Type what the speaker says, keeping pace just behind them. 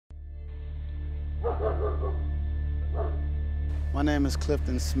My name is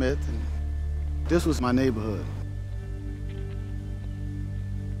Clifton Smith, and this was my neighborhood.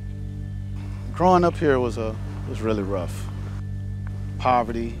 Growing up here was really rough.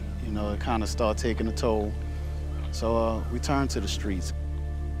 Poverty, it kind of started taking a toll. So we turned to the streets.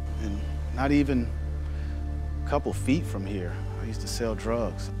 And not even a couple feet from here, I used to sell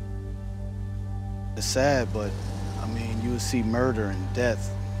drugs. It's sad, but I mean, you would see murder and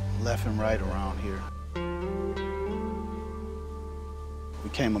death left and right around here. We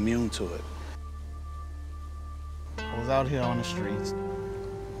became immune to it. I was out here on the streets,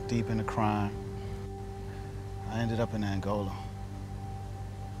 deep into crime. I ended up in Angola.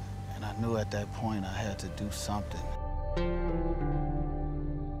 And I knew at that point I had to do something.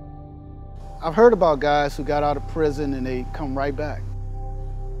 I've heard about guys who got out of prison and they come right back.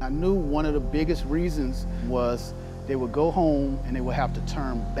 I knew one of the biggest reasons was they would go home and they would have to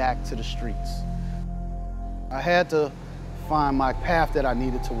turn back to the streets. I had to find my path that I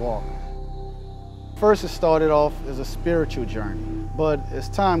needed to walk. First, it started off as a spiritual journey, but as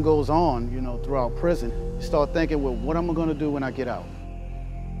time goes on, throughout prison, you start thinking, well, what am I going to do when I get out?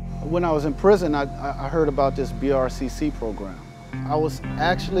 When I was in prison, I heard about this BRCC program. I was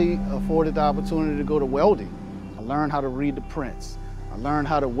actually afforded the opportunity to go to welding. I learned how to read the prints. I learned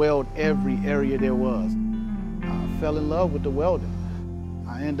how to weld every area there was. I fell in love with the welding.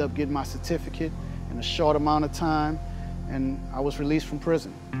 I ended up getting my certificate in a short amount of time, and I was released from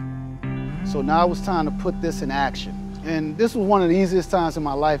prison. So now it was time to put this in action. And this was one of the easiest times in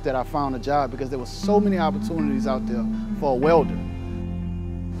my life that I found a job because there were so many opportunities out there for a welder.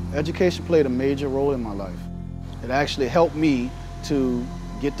 Education played a major role in my life. It actually helped me to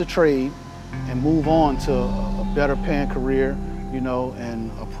get the trade and move on to a better paying career,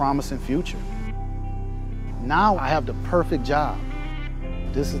 and a promising future. Now I have the perfect job.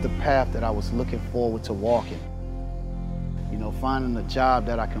 This is the path that I was looking forward to walking. Finding a job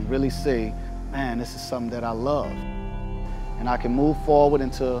that I can really say, man, this is something that I love. And I can move forward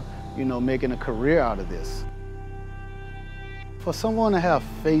into, making a career out of this. For someone to have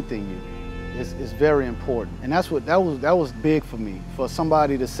faith in you is very important. And that was big for me, for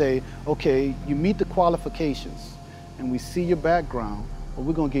somebody to say, okay, you meet the qualifications and we see your background, but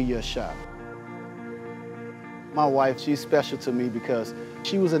we're gonna give you a shot. My wife, she's special to me because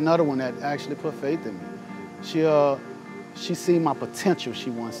she was another one that actually put faith in me. She seen my potential, she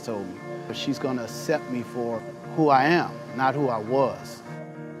once told me. She's gonna accept me for who I am, not who I was.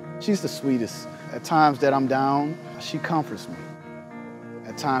 She's the sweetest. At times that I'm down, she comforts me.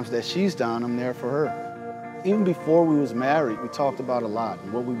 At times that she's down, I'm there for her. Even before we was married, we talked about a lot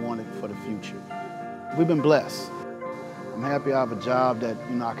and what we wanted for the future. We've been blessed. I'm happy I have a job that,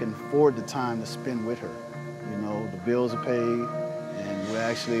 I can afford the time to spend with her. The bills are paid, and we're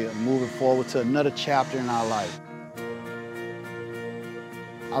actually moving forward to another chapter in our life.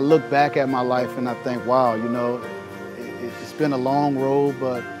 I look back at my life and I think, wow, it's been a long road,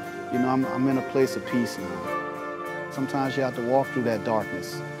 but I'm in a place of peace now. Sometimes you have to walk through that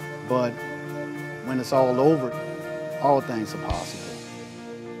darkness, but when it's all over, all things are possible.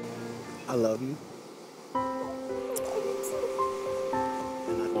 I love you.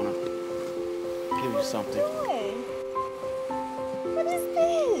 And I want to give you something. What is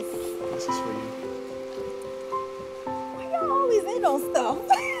this? This is for you. Why y'all always in on stuff?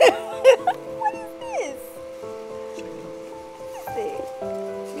 What is this? What is it?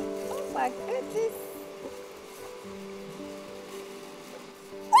 Oh my goodness.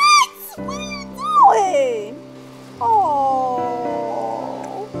 What? What are you doing?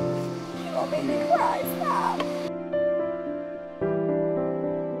 Oh, you're gonna make me cry. Stop.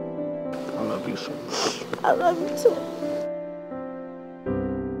 I love you so much. I love you too.